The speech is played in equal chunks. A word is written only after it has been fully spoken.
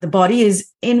The body is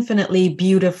infinitely,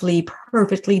 beautifully,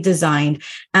 perfectly designed.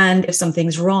 And if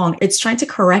something's wrong, it's trying to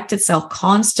correct itself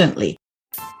constantly.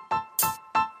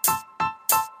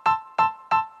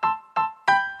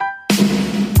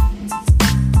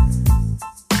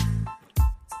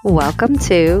 Welcome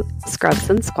to Scrubs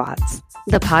and Squats,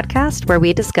 the podcast where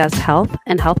we discuss health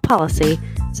and health policy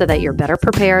so that you're better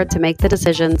prepared to make the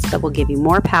decisions that will give you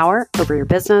more power over your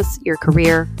business, your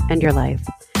career, and your life.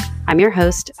 I'm your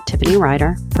host, Tiffany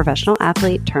Ryder, professional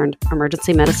athlete turned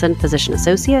emergency medicine physician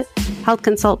associate, health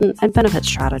consultant, and benefit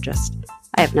strategist.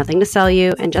 I have nothing to sell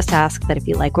you and just ask that if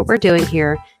you like what we're doing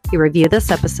here, you review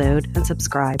this episode and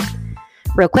subscribe.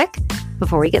 Real quick,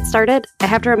 before we get started, I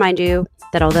have to remind you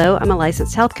that although I'm a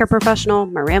licensed healthcare professional,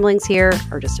 my ramblings here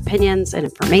are just opinions and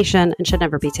information and should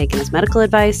never be taken as medical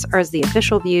advice or as the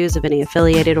official views of any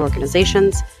affiliated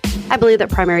organizations. I believe that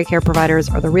primary care providers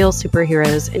are the real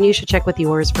superheroes, and you should check with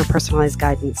yours for personalized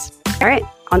guidance. All right,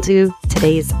 on to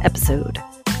today's episode.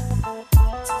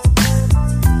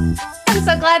 I'm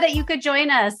so glad that you could join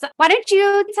us. Why don't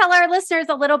you tell our listeners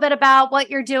a little bit about what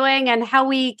you're doing and how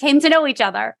we came to know each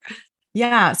other?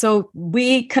 Yeah. So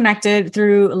we connected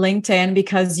through LinkedIn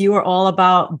because you were all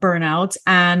about burnout.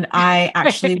 And I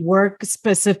actually work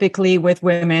specifically with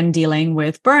women dealing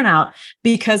with burnout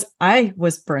because I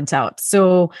was burnt out.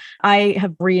 So I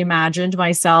have reimagined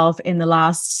myself in the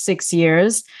last 6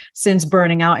 years since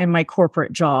burning out in my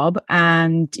corporate job.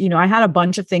 And, I had a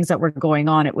bunch of things that were going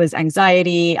on. It was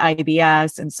anxiety,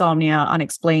 IBS, insomnia,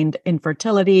 unexplained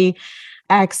infertility,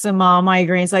 eczema,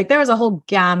 migraines. Like there was a whole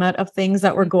gamut of things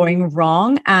that were going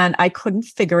wrong and I couldn't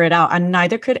figure it out. And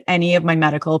neither could any of my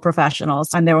medical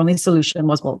professionals. And their only solution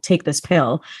was, well, take this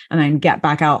pill and then get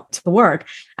back out to work.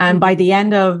 And by the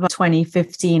end of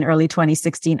 2015, early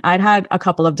 2016, I'd had a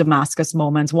couple of Damascus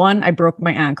moments. One, I broke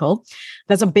my ankle.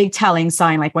 That's a big telling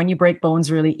sign. Like when you break bones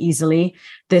really easily,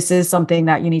 this is something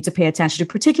that you need to pay attention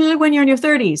to, particularly when you're in your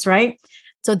 30s, right?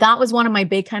 So that was one of my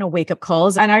big kind of wake up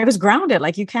calls. And I was grounded.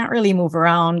 Like you can't really move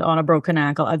around on a broken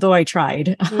ankle, although I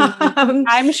tried.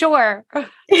 I'm sure.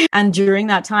 And during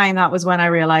that time, that was when I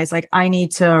realized like I need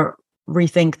to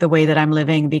rethink the way that I'm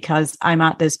living because I'm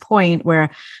at this point where,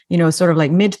 sort of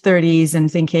like mid 30s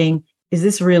and thinking, is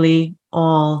this really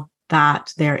all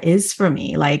that there is for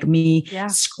me? Like me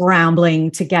scrambling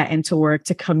to get into work,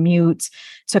 to commute,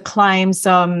 to climb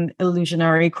some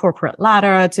illusionary corporate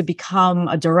ladder, to become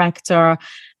a director.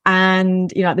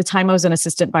 And, at the time I was an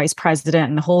assistant vice president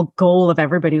and the whole goal of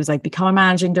everybody was like, become a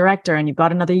managing director and you've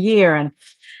got another year. And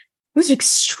it was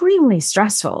extremely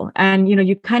stressful. And,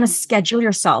 you kind of schedule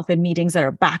yourself in meetings that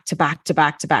are back to back to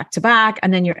back to back to back.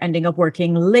 And then you're ending up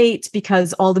working late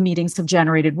because all the meetings have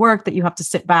generated work that you have to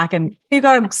sit back and you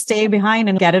got to stay behind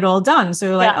and get it all done. So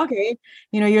you're like, okay,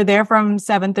 you're there from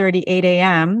 7:30, 8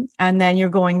 a.m. and then you're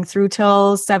going through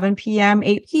till 7 p.m.,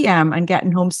 8 p.m. and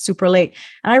getting home super late.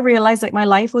 And I realized like my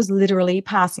life was literally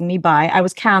passing me by. I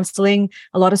was canceling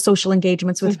a lot of social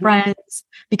engagements with friends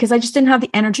because I just didn't have the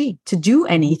energy to do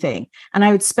anything. And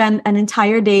I would spend an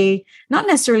entire day, not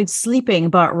necessarily sleeping,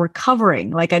 but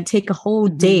recovering. Like I'd take a whole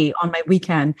day on my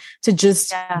weekend to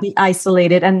just be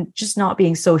isolated and just not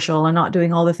being social and not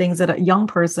doing all the things that a young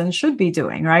person should be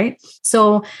doing. Right.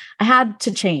 So I had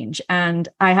to change and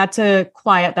I had to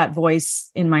quiet that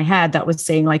voice in my head that was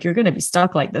saying like, you're going to be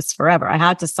stuck like this forever. I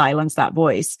had to silence that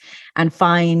voice and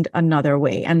find another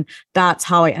way. And that's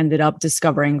how I ended up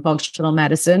discovering functional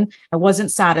medicine. I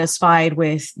wasn't satisfied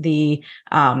with the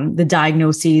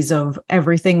diagnoses of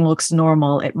everything looks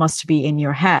normal. It must be in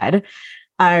your head.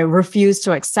 I refused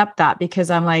to accept that because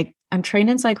I'm like, I'm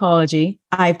trained in psychology.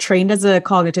 I've trained as a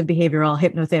cognitive behavioral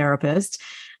hypnotherapist.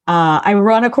 I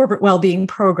run a corporate well-being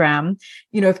program.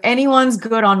 If anyone's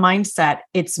good on mindset,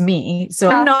 it's me. So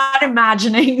I'm not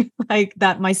imagining like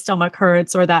that my stomach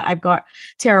hurts or that I've got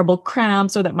terrible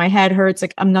cramps or that my head hurts.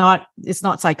 Like it's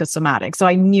not psychosomatic. So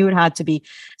I knew it had to be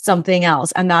something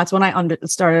else. And that's when I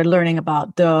started learning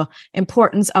about the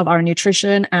importance of our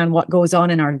nutrition and what goes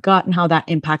on in our gut and how that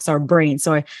impacts our brain.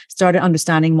 So I started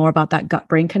understanding more about that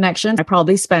gut-brain connection. I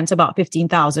probably spent about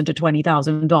 $15,000 to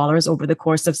 $20,000 over the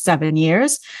course of 7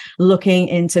 years looking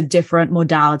into different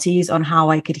modalities on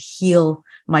how I could heal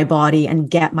my body and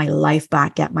get my life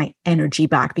back, get my energy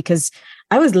back, because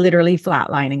I was literally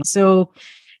flatlining. So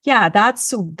yeah, that's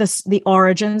the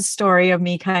origin story of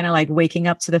me kind of like waking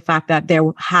up to the fact that there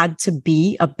had to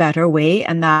be a better way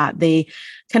and that the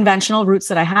conventional routes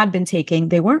that I had been taking,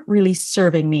 they weren't really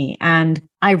serving me. And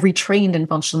I retrained in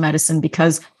functional medicine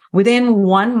because Within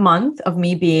 1 month of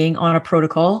me being on a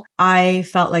protocol, I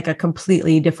felt like a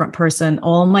completely different person.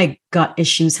 All my gut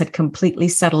issues had completely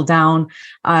settled down.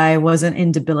 I wasn't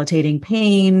in debilitating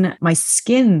pain. My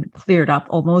skin cleared up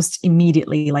almost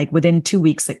immediately. Like within 2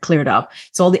 weeks, it cleared up.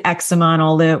 So all the eczema and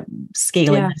all the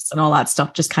scaliness and all that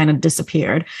stuff just kind of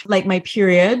disappeared. Like my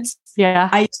periods,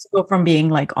 I used to go from being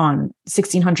like on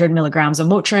 1,600 milligrams of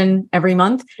Motrin every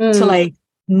month to like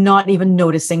not even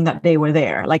noticing that they were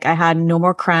there. Like I had no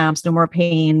more cramps, no more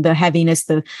pain, the heaviness,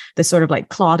 the sort of like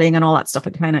clotting and all that stuff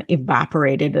had kind of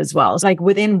evaporated as well. It's like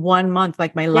within 1 month,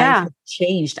 like my life had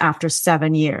changed after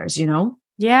 7 years, you know?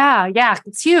 Yeah.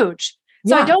 It's huge.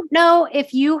 So I don't know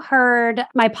if you heard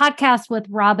my podcast with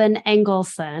Robin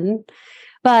Engelson,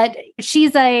 but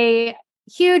she's a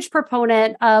huge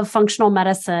proponent of functional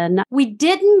medicine. We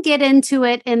didn't get into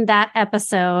it in that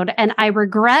episode, and I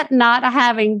regret not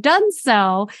having done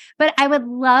so, but I would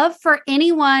love for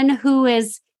anyone who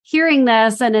is hearing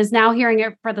this and is now hearing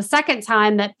it for the second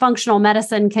time that functional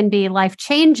medicine can be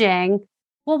life-changing.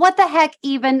 Well, what the heck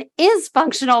even is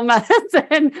functional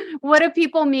medicine? What do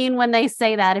people mean when they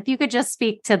say that? If you could just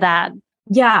speak to that.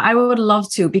 Yeah, I would love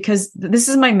to, because this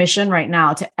is my mission right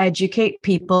now, to educate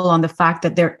people on the fact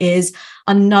that there is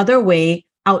another way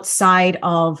outside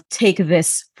of take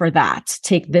this for that,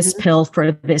 take this pill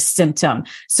for this symptom.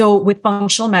 So with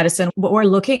functional medicine, what we're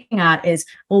looking at is,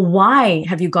 well, why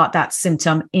have you got that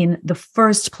symptom in the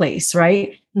first place,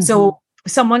 right? So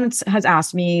someone has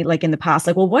asked me like in the past,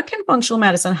 like, well, what can functional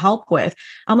medicine help with?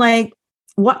 I'm like,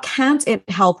 what can't it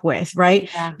help with, right?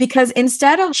 Because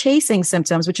instead of chasing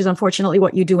symptoms, which is unfortunately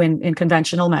what you do in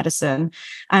conventional medicine,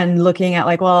 and looking at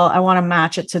like, well, I want to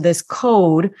match it to this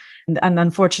code. And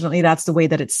unfortunately, that's the way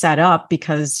that it's set up,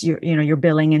 because you're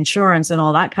billing insurance and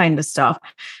all that kind of stuff.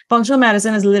 Functional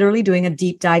medicine is literally doing a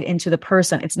deep dive into the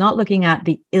person. It's not looking at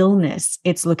the illness.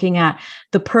 It's looking at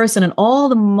the person and all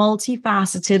the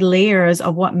multifaceted layers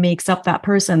of what makes up that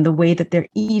person, the way that they're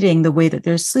eating, the way that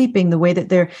they're sleeping, the way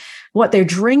that what they're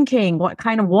drinking, what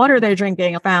kind of water they're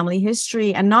drinking, a family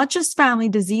history, and not just family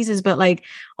diseases, but like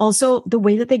also the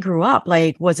way that they grew up.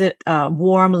 Like, was it a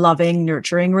warm, loving,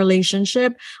 nurturing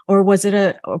relationship? Or was it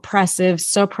a oppressive,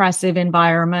 suppressive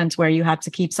environment where you had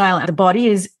to keep silent? The body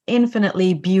is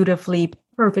infinitely, beautifully,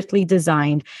 perfectly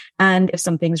designed. And if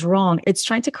something's wrong, it's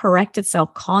trying to correct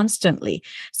itself constantly.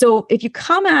 So if you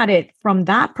come at it from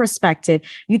that perspective,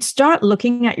 you'd start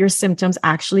looking at your symptoms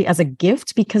actually as a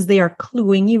gift, because they are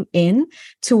cluing you in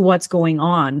to what's going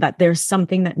on, that there's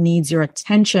something that needs your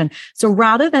attention. So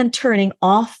rather than turning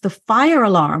off the fire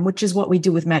alarm, which is what we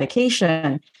do with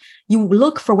medication, you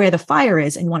look for where the fire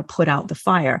is and you want to put out the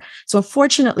fire. So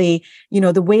unfortunately,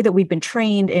 the way that we've been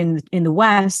trained in the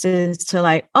West is to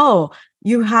like, oh,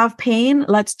 you have pain,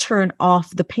 let's turn off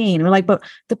the pain. We're like, but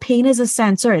the pain is a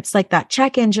sensor. It's like that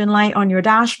check engine light on your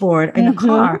dashboard in a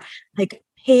car. Like,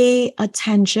 pay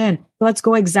attention. Let's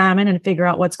go examine and figure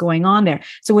out what's going on there.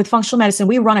 So with functional medicine,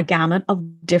 we run a gamut of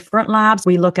different labs.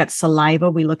 We look at saliva,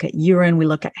 we look at urine, we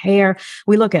look at hair,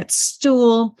 we look at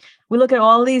stool. We look at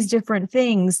all these different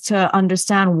things to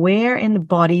understand where in the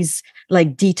body's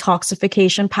like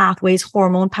detoxification pathways,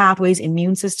 hormone pathways,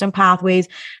 immune system pathways,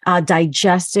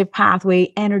 digestive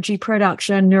pathway, energy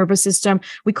production, nervous system.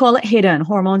 We call it hidden: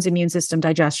 hormones, immune system,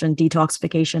 digestion,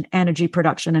 detoxification, energy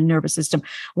production, and nervous system.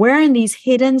 Where in these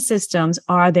hidden systems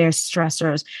are there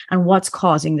stressors, and what's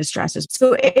causing the stressors?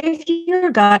 So if your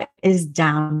gut is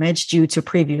damaged due to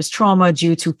previous trauma,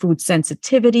 due to food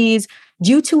sensitivities,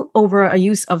 due to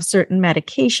overuse of certain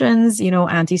medications,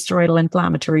 anti-steroidal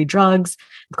inflammatory drugs,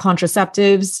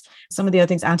 contraceptives, some of the other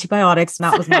things, antibiotics. And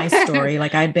that was my story.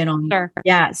 Like I'd been on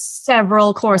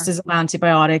several courses of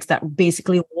antibiotics that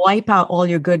basically wipe out all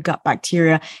your good gut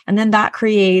bacteria. And then that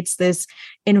creates this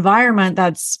environment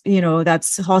that's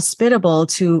hospitable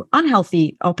to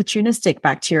unhealthy, opportunistic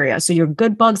bacteria. So your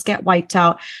good bugs get wiped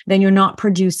out, then you're not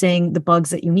producing the bugs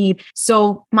that you need.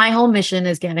 So my whole mission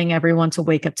is getting everyone to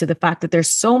wake up to the fact that there's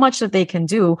so much that they can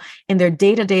do in their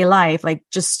day-to-day life, like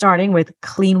just starting with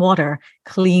clean water,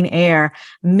 clean air,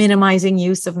 minimizing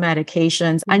use of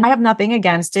medications. And I have nothing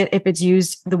against it if it's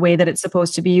used the way that it's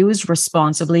supposed to be used,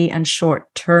 responsibly and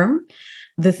short term.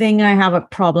 The thing I have a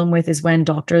problem with is when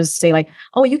doctors say like,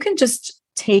 oh, you can just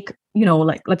take,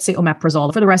 like let's say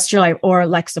omeprazole for the rest of your life, or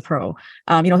Lexapro.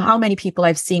 How many people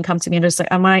I've seen come to me and just like,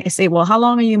 and when I say, well, how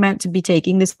long are you meant to be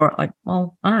taking this for? Like,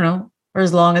 well, I don't know, for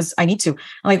as long as I need to. I'm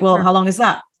like, well, how long is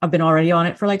that? I've been already on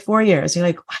it for like 4 years. You're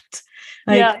like, what?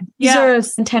 Like these are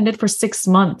intended for 6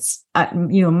 months at,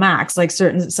 max, like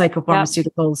certain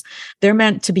psychopharmaceuticals. They're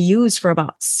meant to be used for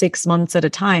about 6 months at a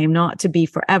time, not to be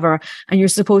forever. And you're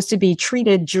supposed to be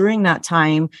treated during that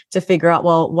time to figure out,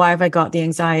 well, why have I got the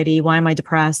anxiety? Why am I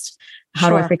depressed? How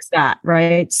do I fix that?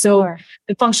 Right. So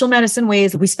the functional medicine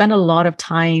ways, we spend a lot of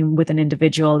time with an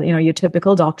individual. Your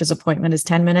typical doctor's appointment is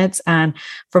 10 minutes. And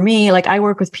for me, like I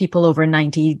work with people over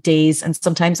 90 days and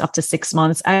sometimes up to 6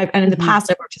 months. And in the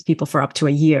past, I've worked with people for up to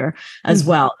a year as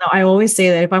well. Now, I always say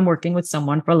that if I'm working with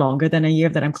someone for longer than a year,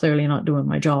 that I'm clearly not doing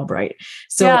my job right.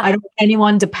 So I don't want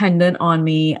anyone dependent on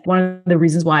me. One of the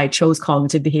reasons why I chose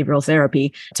cognitive behavioral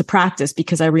therapy to practice,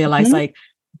 because I realized like,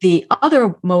 the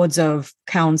other modes of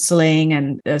counseling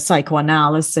and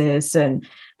psychoanalysis and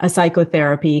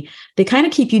psychotherapy, they kind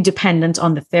of keep you dependent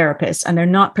on the therapist and they're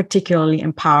not particularly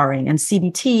empowering. And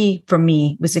CBT for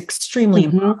me was extremely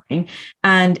empowering.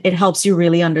 And it helps you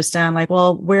really understand like,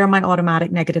 well, where are my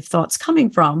automatic negative thoughts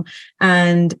coming from?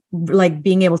 And like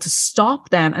being able to stop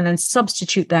them and then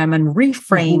substitute them and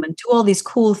reframe and do all these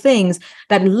cool things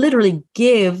that literally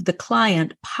give the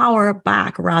client power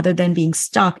back rather than being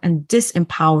stuck and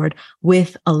disempowered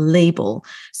with a label.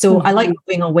 So I like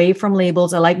moving away from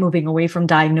labels. I like moving away from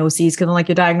diagnoses, because like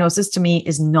your diagnosis to me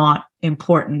is not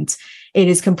important. It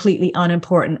is completely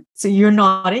unimportant. So you're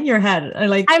not in your head.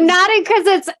 I'm nodding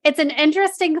because it's an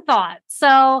interesting thought.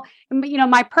 So,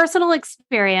 my personal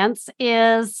experience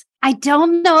is I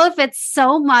don't know if it's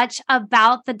so much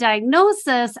about the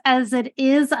diagnosis as it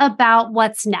is about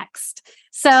what's next.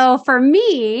 So for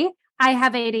me, I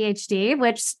have ADHD,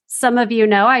 which some of you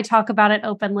know, I talk about it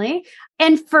openly.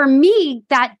 And for me,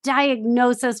 that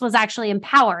diagnosis was actually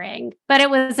empowering, but it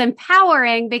was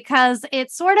empowering because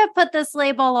it sort of put this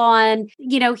label on,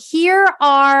 here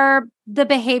are the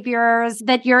behaviors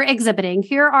that you're exhibiting.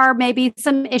 Here are maybe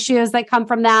some issues that come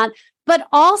from that. But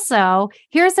also,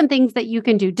 here are some things that you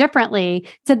can do differently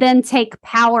to then take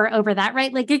power over that,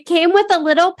 right? Like it came with a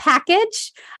little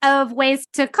package of ways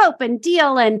to cope and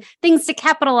deal and things to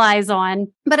capitalize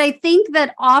on. But I think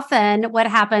that often what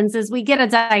happens is we get a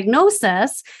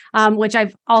diagnosis, which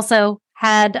I've also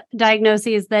had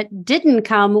diagnoses that didn't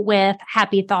come with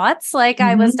happy thoughts. Like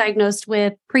I was diagnosed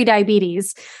with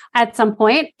prediabetes at some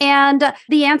point. And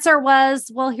the answer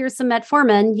was, well, here's some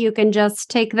metformin. You can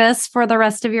just take this for the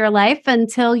rest of your life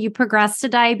until you progress to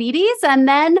diabetes. And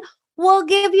then we'll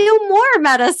give you more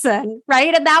medicine,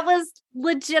 right? And that was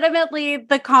legitimately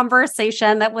the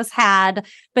conversation that was had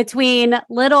between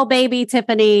little baby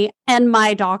Tiffany and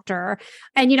my doctor.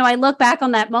 And, I look back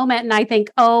on that moment and I think,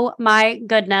 oh my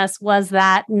goodness, was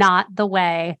that not the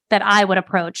way that I would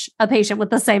approach a patient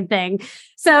with the same thing?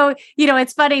 So,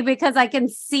 it's funny because I can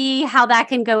see how that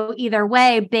can go either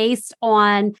way based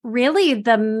on really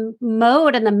the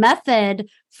mode and the method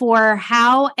for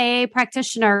how a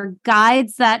practitioner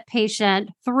guides that patient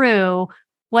through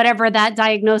whatever that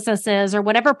diagnosis is or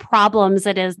whatever problems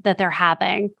it is that they're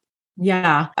having.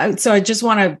 Yeah. So I just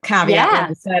want to caveat what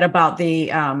you said about the,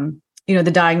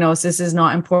 the diagnosis is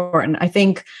not important. I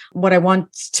think what I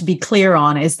want to be clear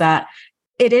on is that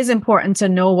it is important to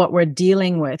know what we're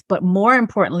dealing with, but more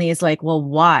importantly is like, well,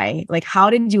 why? Like, how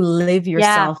did you live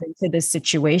yourself into this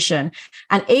situation?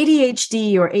 And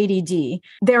ADHD or ADD,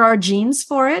 there are genes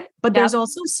for it, but there's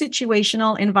also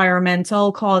situational,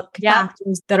 environmental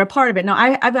factors that are part of it. Now,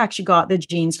 I've actually got the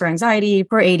genes for anxiety,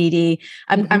 for ADD.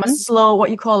 I'm a slow,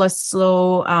 what you call a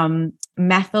slow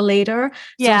methylator.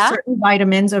 So certain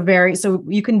vitamins are so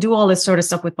you can do all this sort of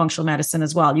stuff with functional medicine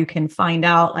as well. You can find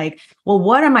out like, well,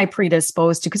 what am I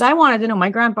predisposed to? Because I wanted to know,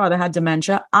 my grandfather had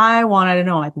dementia. I wanted to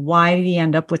know, like, why did he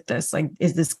end up with this? Like,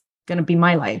 is this going to be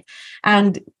my life?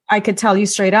 And I could tell you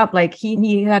straight up, like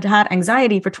he had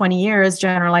anxiety for 20 years,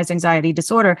 generalized anxiety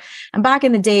disorder. And back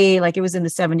in the day, like it was in the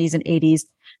 70s and 80s,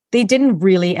 they didn't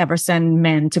really ever send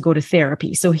men to go to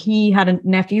therapy. So he had a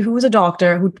nephew who was a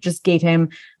doctor who just gave him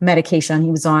medication. He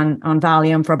was on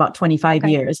Valium for about 25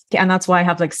 years. And that's why I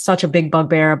have like such a big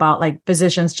bugbear about like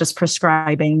physicians just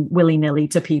prescribing willy-nilly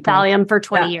to people. Valium for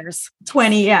 20 years.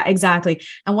 20, yeah, exactly.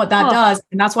 And what that does,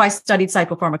 and that's why I studied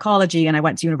psychopharmacology and I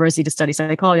went to university to study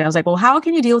psychology. I was like, well, how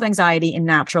can you deal with anxiety in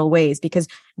natural ways? Because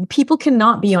people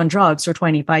cannot be on drugs for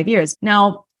 25 years.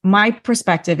 Now, my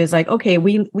perspective is like, okay,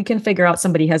 we can figure out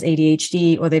somebody has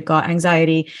ADHD or they've got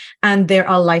anxiety, and there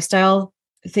are lifestyle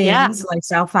things,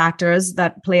 lifestyle factors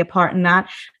that play a part in that,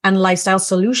 and lifestyle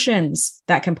solutions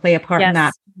that can play a part in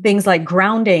that. Things like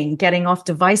grounding, getting off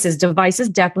devices. Devices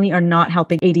definitely are not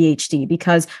helping ADHD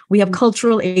because we have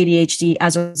cultural ADHD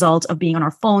as a result of being on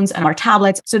our phones and our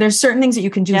tablets. So there's certain things that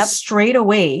you can do straight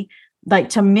away like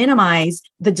to minimize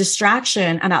the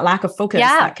distraction and that lack of focus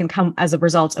that can come as a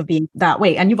result of being that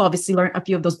way. And you've obviously learned a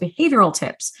few of those behavioral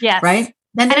tips, right?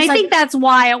 And I think that's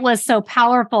why it was so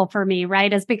powerful for me,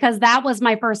 right? Is because that was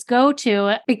my first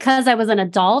go-to because I was an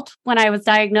adult when I was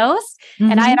diagnosed.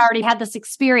 And I had already had this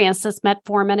experience, this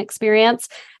metformin experience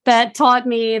that taught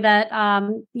me that,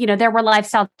 there were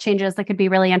lifestyle changes that could be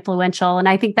really influential. And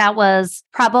I think that was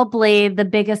probably the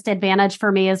biggest advantage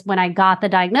for me is when I got the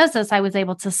diagnosis, I was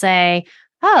able to say,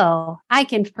 oh, I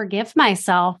can forgive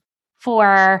myself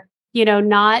for,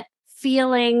 not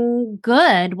feeling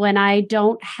good when I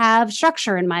don't have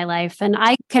structure in my life. And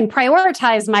I can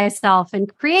prioritize myself in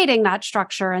creating that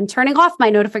structure and turning off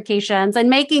my notifications and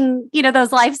making,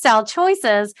 those lifestyle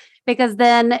choices, because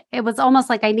then it was almost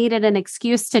like I needed an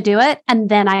excuse to do it. And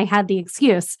then I had the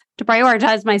excuse to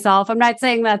prioritize myself. I'm not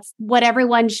saying that's what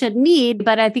everyone should need,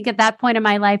 but I think at that point in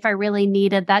my life, I really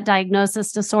needed that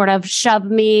diagnosis to sort of shove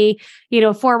me,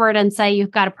 forward and say,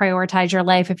 you've got to prioritize your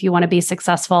life if you want to be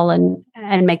successful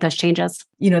and make those changes.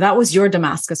 That was your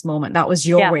Damascus moment. That was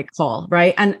your wake call,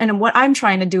 right? And what I'm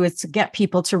trying to do is to get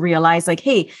people to realize like,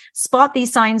 hey, spot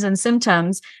these signs and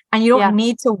symptoms, and you don't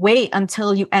need to wait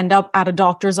until you end up at a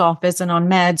doctor's office and on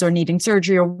meds or needing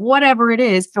surgery or whatever it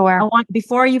is. Sure.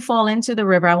 Before you fall into the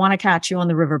river, I want to catch you on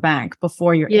the riverbank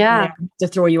before you're in there to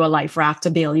throw you a life raft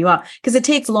to bail you out. Because it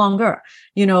takes longer,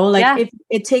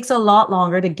 it takes a lot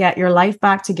longer to get your life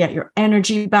back, to get your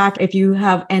energy back. If you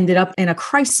have ended up in a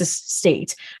crisis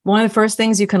state, one of the first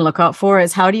things you can look out for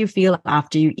is how do you feel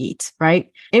after you eat, right?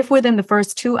 If within the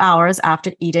first 2 hours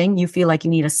after eating, you feel like you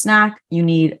need a snack, you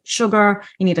need sugar,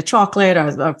 you need a chocolate or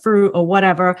a fruit or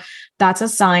whatever, that's a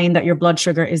sign that your blood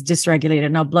sugar is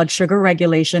dysregulated. Now, blood sugar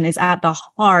regulation is at the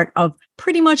heart of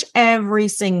pretty much every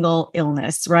single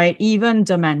illness, right? Even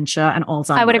dementia and Alzheimer's.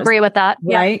 I would agree with that.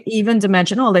 Right? Even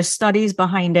dementia. Oh, there's studies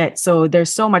behind it. So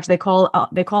there's so much they call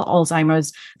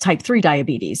Alzheimer's type 3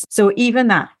 diabetes. So even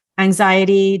that,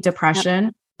 anxiety,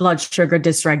 depression, blood sugar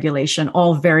dysregulation,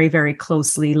 all very, very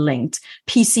closely linked.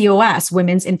 PCOS,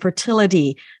 women's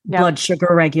infertility, blood sugar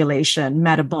regulation,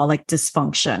 metabolic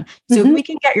dysfunction. So if we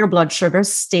can get your blood sugar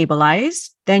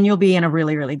stabilized, then you'll be in a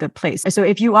really, really good place. So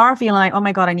if you are feeling like, oh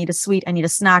my God, I need a sweet, I need a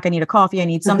snack, I need a coffee, I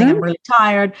need something, I'm really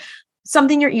tired,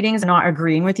 something you're eating is not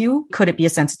agreeing with you. Could it be a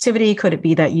sensitivity? Could it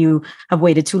be that you have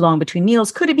waited too long between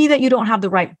meals? Could it be that you don't have the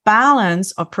right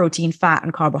balance of protein, fat,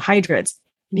 and carbohydrates?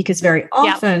 Because very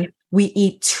often we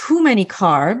eat too many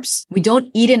carbs. We don't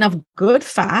eat enough good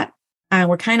fat, and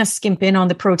we're kind of skimping on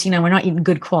the protein, and we're not eating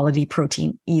good quality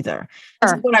protein either.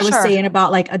 That's what I was saying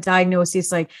about like a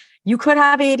diagnosis, like you could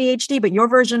have ADHD, but your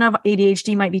version of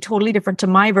ADHD might be totally different to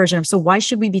my version of. So why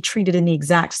should we be treated in the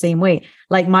exact same way?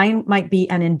 Like mine might be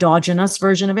an endogenous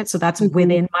version of it. So that's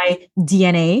within my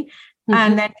DNA.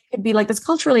 And then it could be like this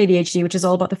cultural ADHD, which is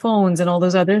all about the phones and all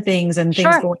those other things and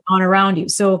things going on around you.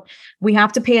 So we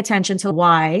have to pay attention to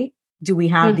why do we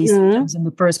have these symptoms in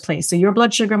the first place. So your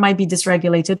blood sugar might be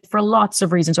dysregulated for lots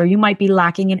of reasons, or you might be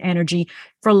lacking in energy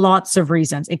for lots of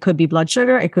reasons. It could be blood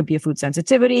sugar, it could be a food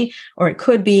sensitivity, or it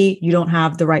could be you don't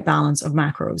have the right balance of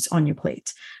macros on your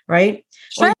plate, right?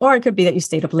 Or it could be that you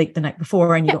stayed up late the night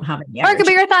before and you don't have any energy. Or it could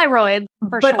be your thyroid.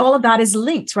 But all of that is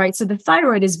linked, right? So the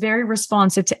thyroid is very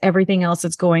responsive to everything else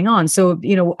that's going on. So,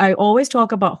 I always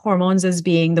talk about hormones as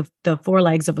being the four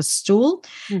legs of a stool.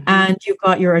 And you've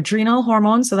got your adrenal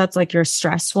hormones. So that's like your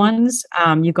stress ones.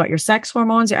 You've got your sex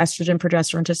hormones, your estrogen,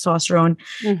 progesterone,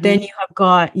 testosterone. Then you have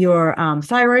got your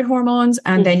thyroid hormones,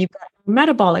 and then you've got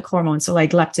metabolic hormones. So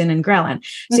like leptin and ghrelin.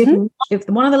 So if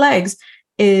one of the legs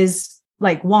is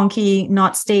like wonky,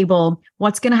 not stable,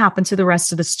 what's going to happen to the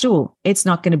rest of the stool? It's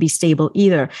not going to be stable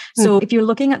either. So if you're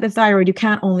looking at the thyroid, you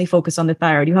can't only focus on the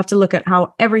thyroid. You have to look at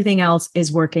how everything else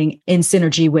is working in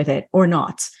synergy with it or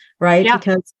not, right?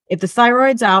 Because if the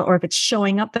thyroid's out, or if it's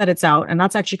showing up that it's out, and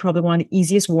that's actually probably one of the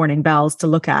easiest warning bells to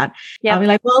look at. I'll be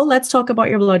like, well, let's talk about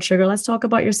your blood sugar. Let's talk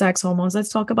about your sex hormones. Let's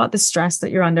talk about the stress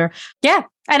that you're under. Yeah.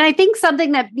 And I think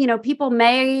something that, people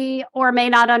may or may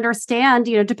not understand,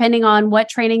 depending on what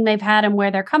training they've had and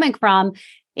where they're coming from,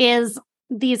 is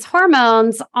these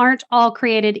hormones aren't all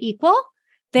created equal.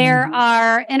 There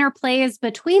are interplays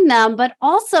between them, but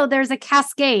also there's a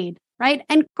cascade, right?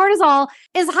 And cortisol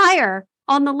is higher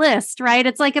on the list, right?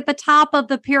 It's like at the top of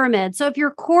the pyramid. So if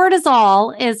your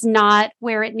cortisol is not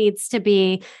where it needs to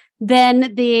be,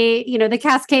 then the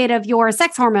cascade of your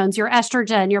sex hormones, your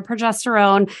estrogen, your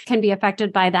progesterone can be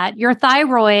affected by that. Your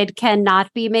thyroid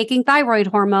cannot be making thyroid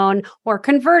hormone or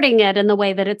converting it in the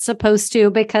way that it's supposed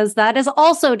to, because that is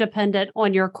also dependent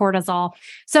on your cortisol.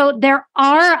 So there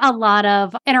are a lot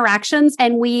of interactions,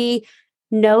 and we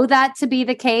know that to be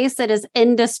the case. It is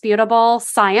indisputable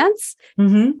science.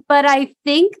 But I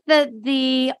think that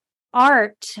the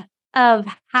art of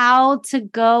how to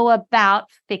go about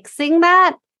fixing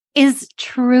that is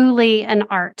truly an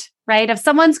art, right? If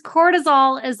someone's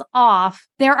cortisol is off,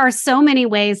 there are so many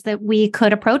ways that we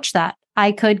could approach that.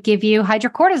 I could give you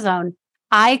hydrocortisone.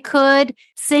 I could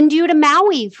send you to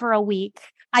Maui for a week.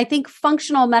 I think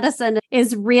functional medicine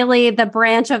is really the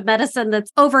branch of medicine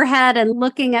that's overhead and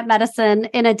looking at medicine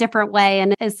in a different way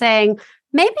and is saying,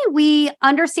 maybe we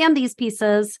understand these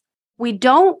pieces. We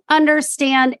don't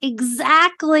understand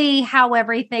exactly how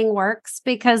everything works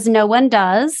because no one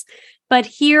does. But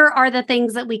here are the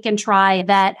things that we can try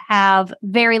that have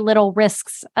very little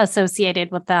risks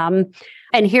associated with them.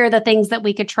 And here are the things that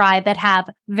we could try that have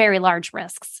very large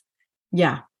risks.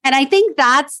 Yeah. And I think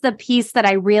that's the piece that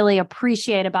I really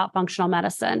appreciate about functional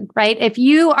medicine, right? If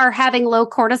you are having low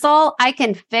cortisol, I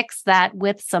can fix that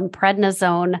with some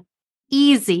prednisone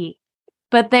easy,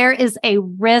 but there is a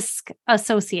risk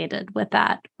associated with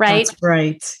that, right? That's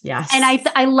right. Yes. And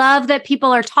I love that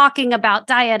people are talking about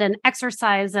diet and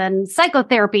exercise and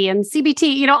psychotherapy and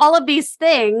CBT, all of these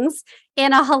things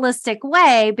in a holistic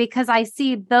way, because I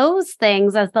see those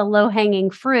things as the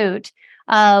low-hanging fruit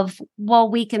of, well,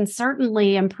 we can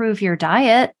certainly improve your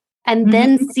diet and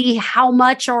then see how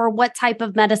much or what type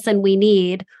of medicine we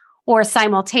need, or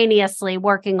simultaneously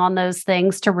working on those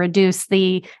things to reduce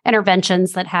the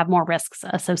interventions that have more risks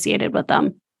associated with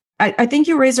them. I think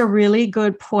you raise a really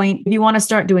good point. If you want to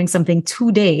start doing something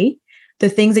today, the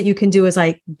things that you can do is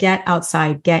like get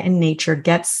outside, get in nature,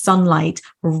 get sunlight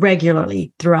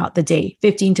regularly throughout the day,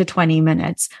 15 to 20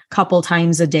 minutes, couple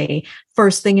times a day,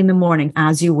 first thing in the morning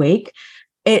as you wake.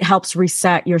 It helps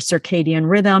reset your circadian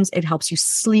rhythms. It helps you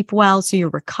sleep well so you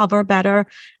recover better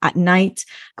at night.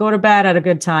 Go to bed at a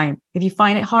good time. If you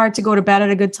find it hard to go to bed at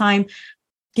a good time,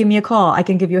 give me a call. I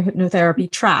can give you a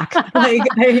hypnotherapy track.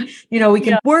 We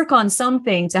can work on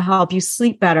something to help you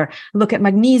sleep better. Look at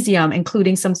magnesium,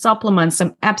 including some supplements,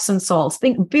 some Epsom salts.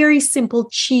 Think very simple,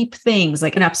 cheap things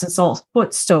like an Epsom salt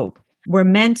foot soap. We're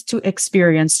meant to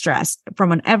experience stress.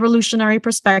 From an evolutionary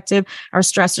perspective, our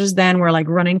stressors then were like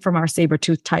running from our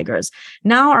saber-toothed tigers.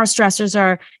 Now our stressors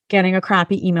are getting a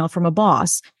crappy email from a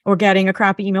boss, or getting a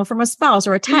crappy email from a spouse,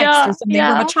 or a text or something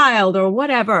from a child or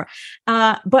whatever.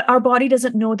 But our body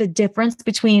doesn't know the difference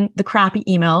between the crappy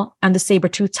email and the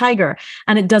saber-toothed tiger.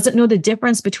 And it doesn't know the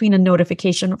difference between a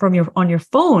notification from on your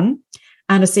phone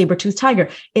and a saber-toothed tiger.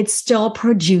 It's still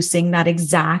producing that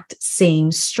exact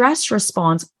same stress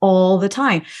response all the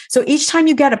time. So each time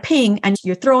you get a ping and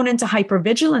you're thrown into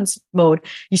hypervigilance mode,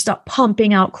 you start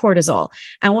pumping out cortisol.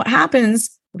 And what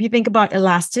happens, if you think about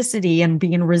elasticity and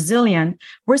being resilient,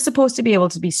 we're supposed to be able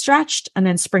to be stretched and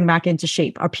then spring back into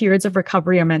shape. Our periods of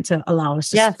recovery are meant to allow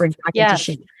us to spring back into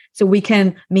shape so we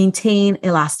can maintain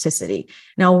elasticity.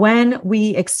 Now, when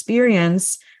we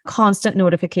experience constant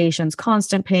notifications,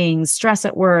 constant pings, stress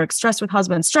at work, stress with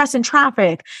husband, stress in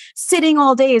traffic, sitting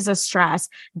all day is a stress,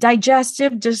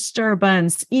 digestive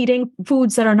disturbance, eating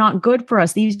foods that are not good for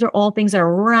us. These are all things that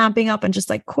are ramping up and just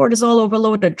like cortisol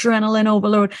overload, adrenaline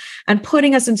overload, and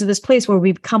putting us into this place where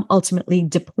we become ultimately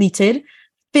depleted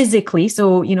physically.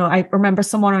 So, I remember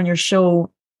someone on your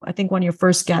show, I think one of your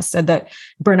first guests, said that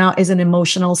burnout is an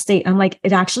emotional state. I'm like,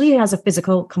 it actually has a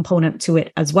physical component to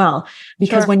it as well.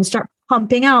 Because when you start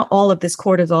pumping out all of this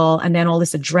cortisol and then all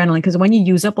this adrenaline, because when you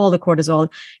use up all the cortisol,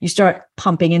 you start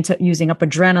pumping into using up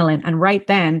adrenaline. And right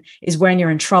then is when you're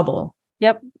in trouble.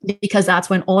 Yep. Because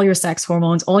that's when all your sex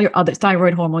hormones, all your other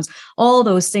thyroid hormones, all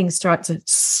those things start to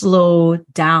slow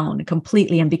down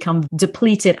completely and become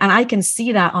depleted. And I can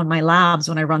see that on my labs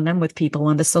when I run them with people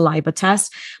on the saliva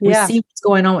test. We see what's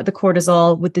going on with the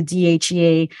cortisol, with the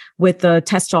DHEA, with the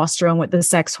testosterone, with the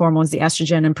sex hormones, the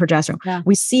estrogen and progesterone. Yeah.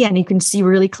 We see, and you can see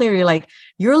really clearly, like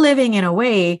you're living in a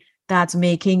way that's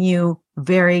making you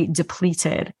very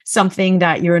depleted, something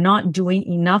that you're not doing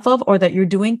enough of or that you're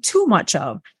doing too much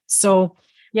of. So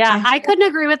I couldn't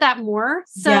agree with that more.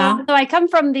 So I come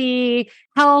from the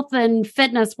health and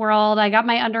fitness world. I got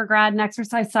my undergrad in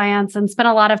exercise science and spent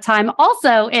a lot of time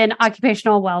also in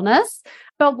occupational wellness.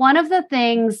 But one of the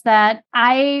things that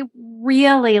I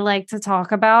really like to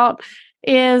talk about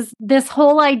is this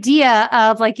whole idea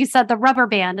of, like you said, the rubber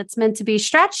band. It's meant to be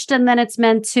stretched and then it's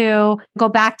meant to go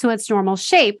back to its normal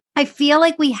shape. I feel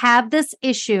like we have this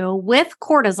issue with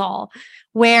cortisol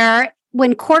where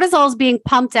when cortisol is being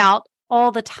pumped out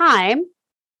all the time,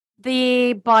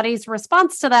 the body's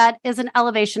response to that is an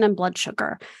elevation in blood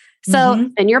sugar. So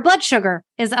then your blood sugar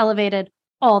is elevated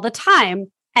all the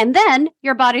time. And then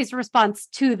your body's response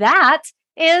to that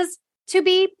is to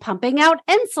be pumping out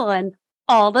insulin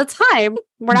all the time.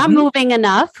 We're not moving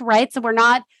enough, right? So we're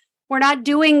not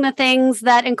doing the things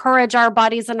that encourage our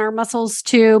bodies and our muscles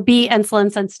to be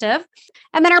insulin sensitive.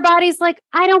 And then our body's like,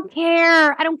 I don't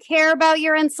care. I don't care about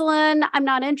your insulin. I'm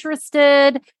not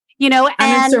interested.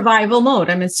 I'm in survival mode.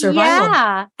 I'm in survival.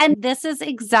 Yeah. And this is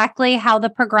exactly how the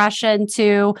progression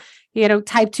to,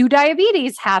 type 2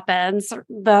 diabetes happens.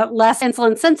 The less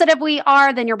insulin sensitive we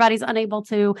are, then your body's unable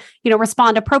to,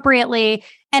 respond appropriately.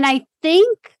 And I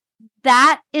think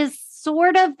that is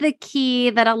sort of the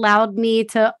key that allowed me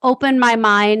to open my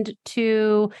mind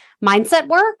to mindset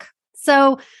work.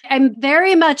 So I'm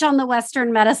very much on the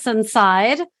Western medicine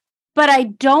side, but I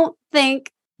don't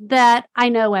think that I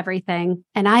know everything.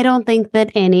 And I don't think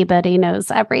that anybody knows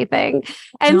everything.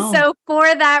 And so for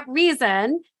that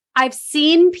reason, I've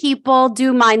seen people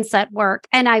do mindset work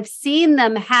and I've seen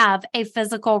them have a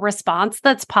physical response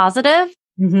that's positive.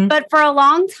 But for a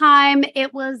long time,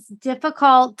 it was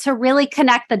difficult to really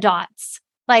connect the dots.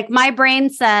 Like my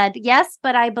brain said, yes,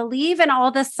 but I believe in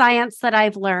all the science that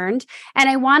I've learned. And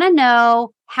I want to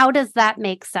know, how does that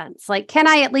make sense? Like, can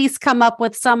I at least come up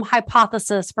with some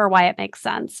hypothesis for why it makes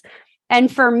sense?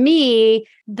 And for me,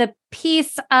 the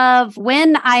piece of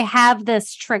when I have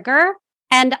this trigger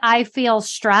and I feel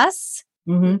stress,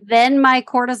 then my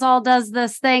cortisol does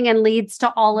this thing and leads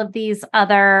to all of these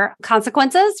other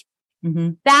consequences.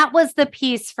 That was the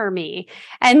piece for me.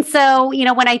 And so,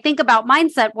 when I think about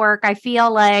mindset work, I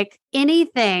feel like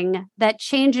anything that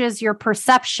changes your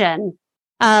perception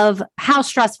of how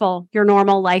stressful your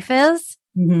normal life is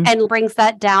and brings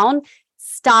that down,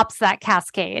 stops that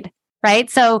cascade,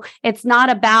 right? So it's not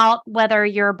about whether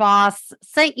your boss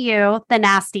sent you the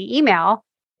nasty email.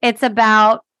 It's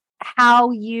about how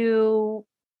you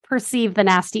perceive the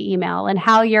nasty email and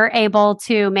how you're able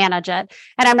to manage it.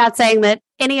 And I'm not saying that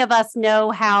any of us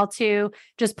know how to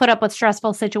just put up with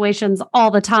stressful situations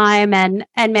all the time and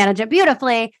manage it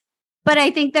beautifully. But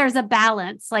I think there's a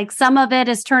balance. Like some of it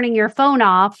is turning your phone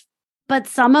off, but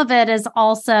some of it is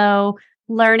also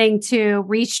learning to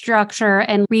restructure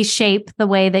and reshape the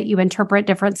way that you interpret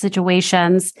different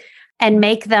situations and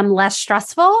make them less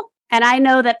stressful. And I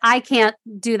know that I can't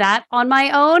do that on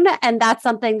my own. And that's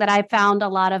something that I found a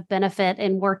lot of benefit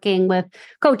in working with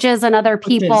coaches and other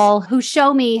people who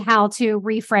show me how to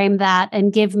reframe that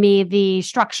and give me the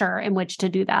structure in which to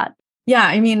do that. Yeah,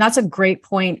 I mean, that's a great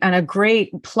point and a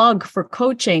great plug for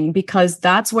coaching, because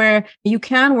that's where you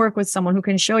can work with someone who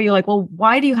can show you like, well,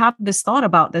 why do you have this thought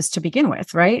about this to begin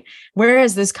with, right? Where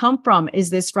has this come from? Is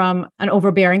this from an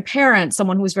overbearing parent,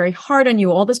 someone who's very hard on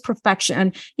you, all this perfection?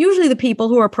 And usually the people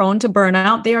who are prone to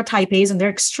burnout, they are type A's and they're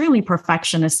extremely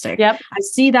perfectionistic. Yep. I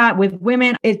see that with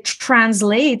women. It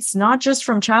translates not just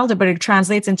from childhood, but it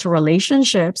translates into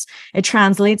relationships. It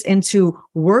translates into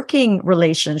working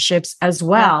relationships as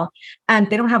well. Yeah. And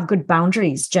they don't have good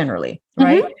boundaries generally,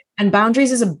 right? And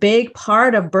boundaries is a big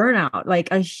part of burnout, like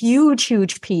a huge,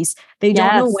 huge piece. They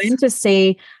don't know when to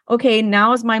say, okay,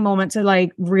 now is my moment to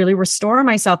like really restore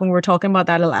myself. And we were talking about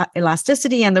that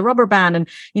elasticity and the rubber band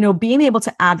and, being able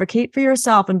to advocate for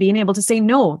yourself and being able to say,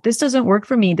 no, this doesn't work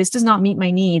for me. This does not meet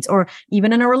my needs. Or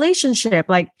even in a relationship,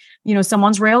 like,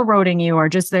 someone's railroading you or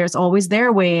just there's always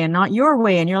their way and not your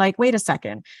way. And you're like, wait a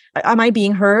second, am I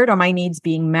being heard? Are my needs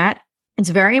being met? It's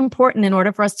very important in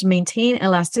order for us to maintain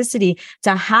elasticity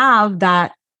to have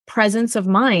that presence of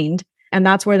mind. And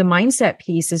that's where the mindset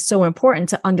piece is so important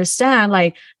to understand,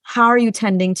 like, how are you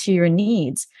tending to your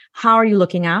needs? How are you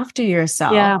looking after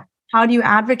yourself? Yeah. How do you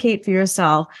advocate for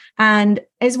yourself? And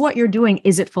is what you're doing,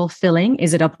 is it fulfilling?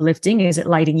 Is it uplifting? Is it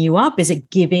lighting you up? Is it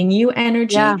giving you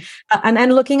energy? Yeah. And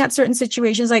then looking at certain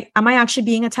situations, like, am I actually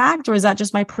being attacked, or is that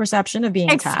just my perception of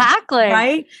being attacked? Exactly.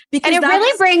 Right? Because it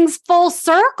really brings full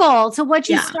circle to what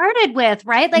you started with,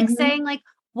 right? Like saying like,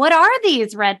 what are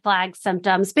these red flag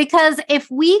symptoms? Because if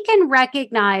we can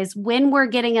recognize when we're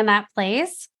getting in that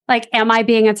place, like, am I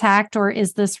being attacked or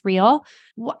is this real?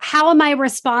 How am I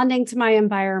responding to my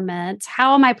environment?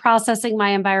 How am I processing my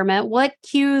environment? What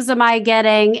cues am I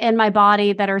getting in my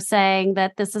body that are saying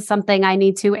that this is something I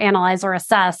need to analyze or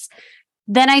assess?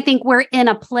 Then I think we're in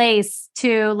a place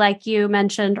to, like you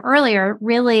mentioned earlier,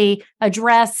 really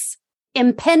address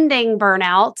impending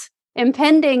burnout,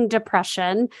 impending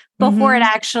depression before it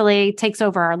actually takes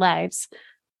over our lives.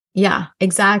 Yeah,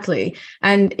 exactly.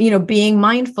 And, being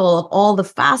mindful of all the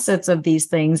facets of these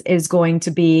things is going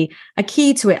to be a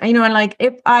key to it. And like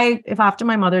if after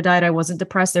my mother died, I wasn't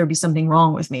depressed, there would be something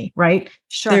wrong with me, right?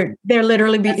 Sure. They're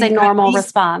literally It's a normal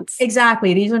response.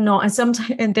 Exactly. These are no, and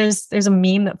sometimes, and there's a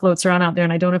meme that floats around out there,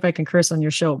 and I don't know if I can curse on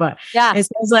your show, but it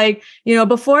says like,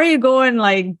 before you go and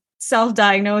like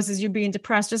self-diagnose as you're being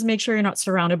depressed, just make sure you're not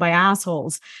surrounded by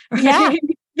assholes. Right? Yeah.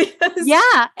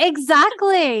 Yeah,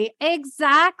 exactly.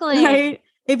 Exactly. Right?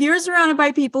 If you're surrounded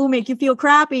by people who make you feel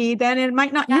crappy, then you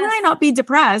might not be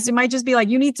depressed. It might just be like,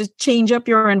 you need to change up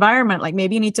your environment. Like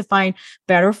maybe you need to find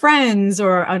better friends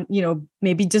or,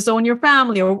 maybe disown your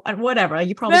family or whatever.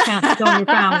 You probably can't disown your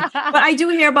family. But I do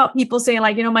hear about people saying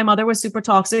like, my mother was super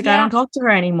toxic. I don't talk to her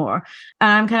anymore.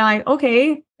 And I'm kind of like,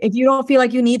 okay, if you don't feel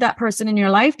like you need that person in your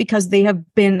life because they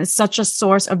have been such a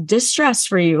source of distress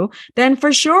for you, then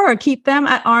for sure, keep them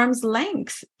at arm's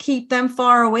length, keep them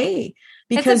far away.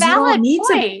 Because it's a valid you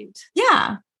don't need point.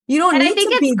 You don't need to. I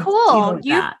think it's cool.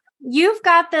 You've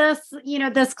got this,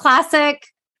 this classic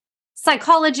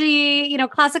psychology,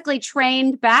 classically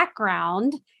trained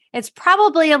background. It's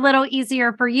probably a little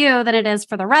easier for you than it is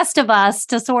for the rest of us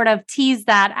to sort of tease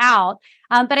that out.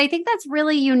 But I think that's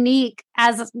really unique.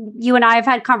 As you and I have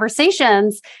had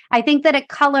conversations, I think that it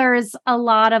colors a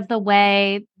lot of the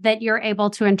way that you're able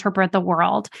to interpret the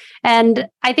world. And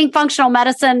I think functional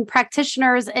medicine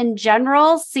practitioners in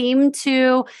general seem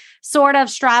to sort of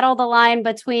straddle the line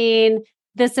between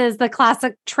this is the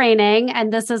classic training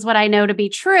and this is what I know to be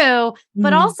true.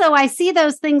 But also I see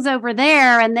those things over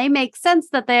there and they make sense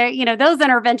that they're, those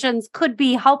interventions could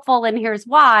be helpful and here's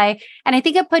why. And I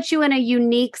think it puts you in a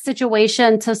unique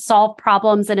situation to solve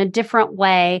problems in a different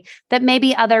way that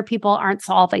maybe other people aren't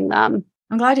solving them.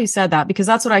 I'm glad you said that because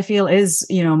that's what I feel is,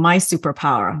 my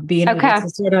superpower, being able to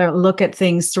sort of look at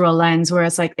things through a lens where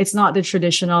it's like, it's not the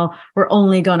traditional, we're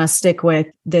only going to stick with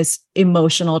this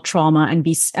emotional trauma and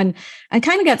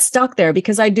kind of get stuck there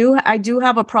because I do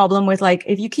have a problem with like,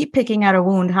 if you keep picking at a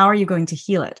wound, how are you going to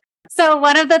heal it? So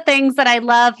one of the things that I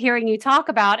love hearing you talk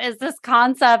about is this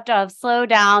concept of slow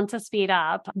down to speed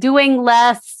up, doing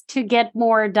less to get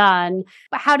more done.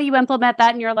 How do you implement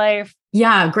that in your life?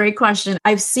 Yeah, great question.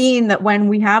 I've seen that when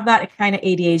we have that kind of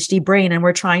ADHD brain and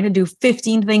we're trying to do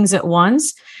 15 things at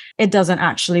once, it doesn't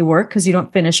actually work because you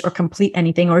don't finish or complete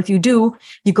anything. Or if you do,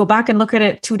 you go back and look at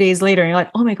it 2 days later and you're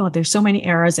like, oh my God, there's so many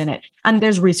errors in it. And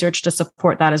there's research to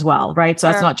support that as well, right? So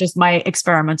that's not just my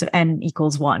experiment of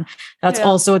n=1. That's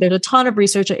also, there's a ton of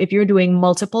research. If you're doing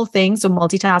multiple things, so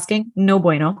multitasking, no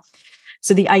bueno.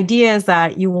 So the idea is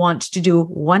that you want to do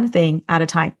one thing at a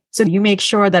time. So you make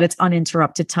sure that it's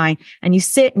uninterrupted time and you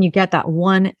sit and you get that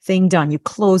one thing done. You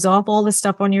close off all the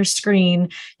stuff on your screen.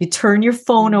 You turn your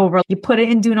phone over, you put it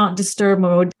in do not disturb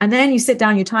mode. And then you sit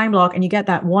down, you time block and you get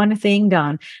that one thing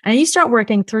done. And you start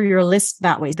working through your list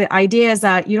that way. The idea is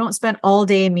that you don't spend all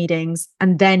day in meetings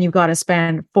and then you've got to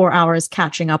spend 4 hours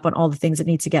catching up on all the things that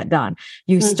need to get done.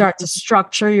 You start to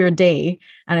structure your day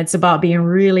and it's about being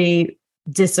really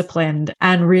disciplined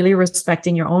and really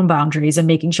respecting your own boundaries and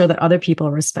making sure that other people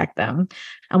respect them.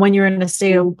 And when you're in a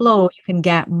state of flow, you can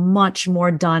get much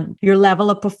more done. Your level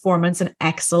of performance and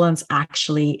excellence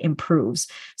actually improves.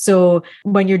 So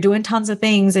when you're doing tons of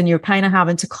things and you're kind of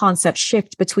having to concept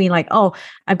shift between like, oh,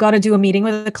 I've got to do a meeting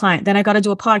with a client, then I got to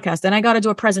do a podcast, then I got to do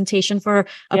a presentation for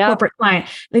a corporate client.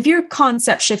 If you're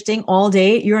concept shifting all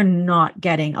day, you're not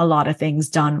getting a lot of things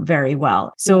done very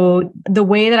well. So the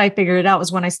way that I figured it out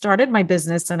was when I started my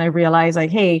business and I realized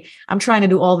like, hey, I'm trying to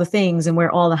do all the things and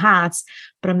wear all the hats,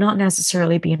 but I'm not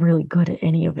necessarily being really good at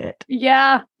any of it.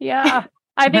 Yeah.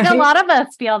 I think a lot of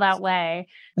us feel that way.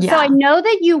 Yeah. So I know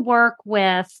that you work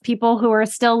with people who are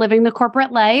still living the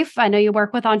corporate life. I know you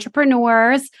work with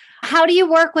entrepreneurs. How do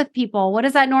you work with people? What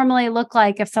does that normally look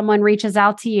like if someone reaches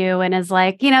out to you and is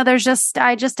like,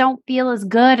 I just don't feel as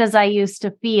good as I used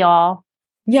to feel?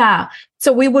 Yeah.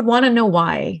 So we would want to know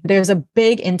why. There's a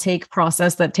big intake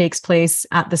process that takes place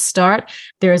at the start.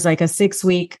 There's like a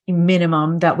 6-week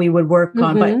minimum that we would work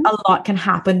on, but a lot can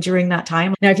happen during that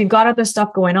time. Now, if you've got other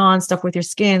stuff going on, stuff with your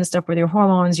skin, stuff with your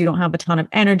hormones, you don't have a ton of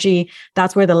energy,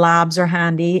 that's where the labs are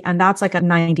handy. And that's like a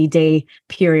 90-day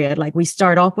period. Like we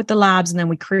start off with the labs and then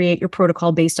we create your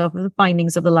protocol based off of the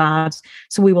findings of the labs.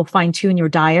 So we will fine tune your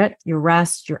diet, your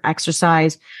rest, your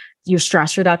exercise, your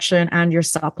stress reduction and your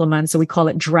supplements. So we call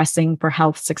it dressing for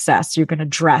health success. You're going to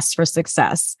dress for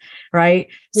success, right?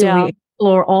 So we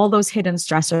explore all those hidden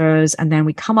stressors and then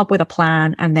we come up with a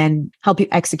plan and then help you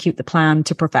execute the plan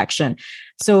to perfection.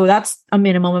 So that's a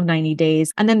minimum of 90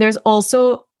 days. And then there's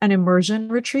also an immersion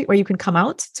retreat where you can come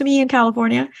out to me in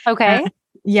California. Okay.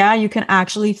 You can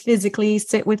actually physically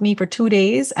sit with me for 2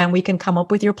 days and we can come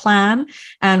up with your plan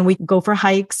and we go for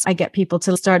hikes. I get people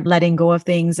to start letting go of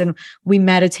things and we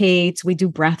meditate, we do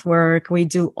breath work, we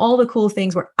do all the cool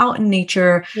things. We're out in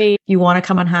nature. You want to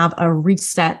come and have a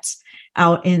reset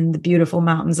out in the beautiful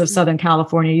mountains of Southern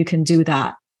California, you can do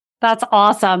that. That's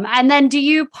awesome. And then do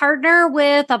you partner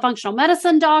with a functional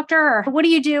medicine doctor, or what do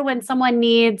you do when someone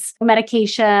needs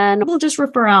medication? We'll just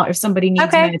refer out if somebody needs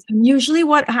meds. And usually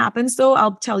what happens, though,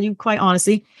 I'll tell you quite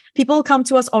honestly, people come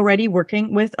to us already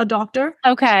working with a doctor.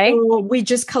 Okay. So we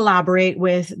just collaborate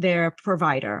with their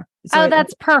provider. So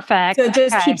that's perfect. So it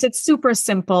just keeps it super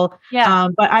simple. Yeah.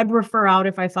 But I'd refer out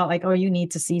if I felt like, oh, you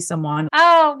need to see someone.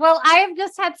 Oh, well, I've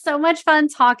just had so much fun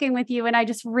talking with you. And I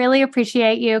just really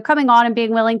appreciate you coming on and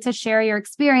being willing to share your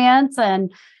experience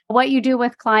and what you do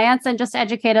with clients and just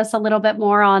educate us a little bit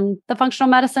more on the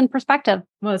functional medicine perspective.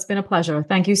 Well, it's been a pleasure.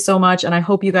 Thank you so much. And I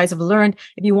hope you guys have learned.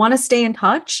 If you want to stay in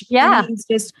touch, please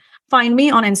just find me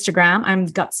on Instagram. I'm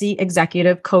Gutsy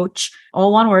Executive Coach,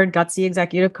 all one word, Gutsy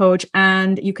Executive Coach.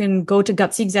 And you can go to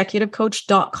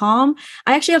gutsyexecutivecoach.com.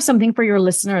 I actually have something for your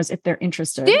listeners if they're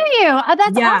interested. Do you? Oh,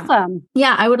 that's awesome.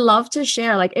 Yeah, I would love to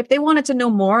share, like, if they wanted to know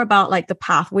more about like the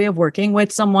pathway of working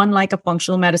with someone like a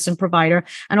functional medicine provider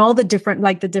and all the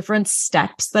different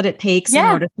steps that it takes in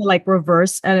order to like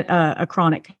reverse a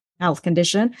chronic health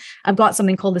condition. I've got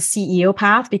something called the CEO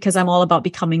path because I'm all about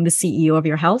becoming the CEO of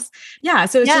your health. Yeah.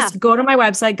 So it's just go to my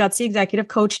website,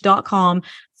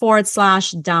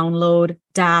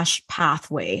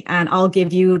 gutsyexecutivecoach.com/download-pathway. And I'll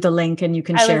give you the link and you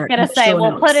can share it. I was going to say,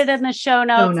 we'll put it in the show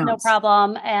notes. No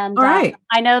problem. And all right.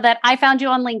 I know that I found you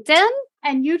on LinkedIn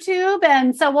and YouTube.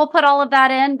 And so we'll put all of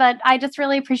that in, but I just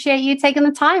really appreciate you taking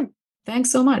the time.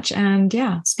 Thanks so much. And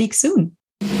speak soon.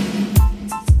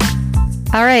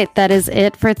 All right, that is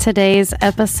it for today's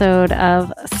episode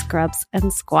of Scrubs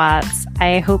and Squats.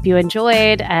 I hope you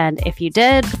enjoyed, and if you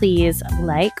did, please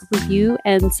like, review,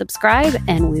 and subscribe,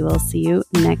 and we will see you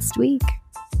next week.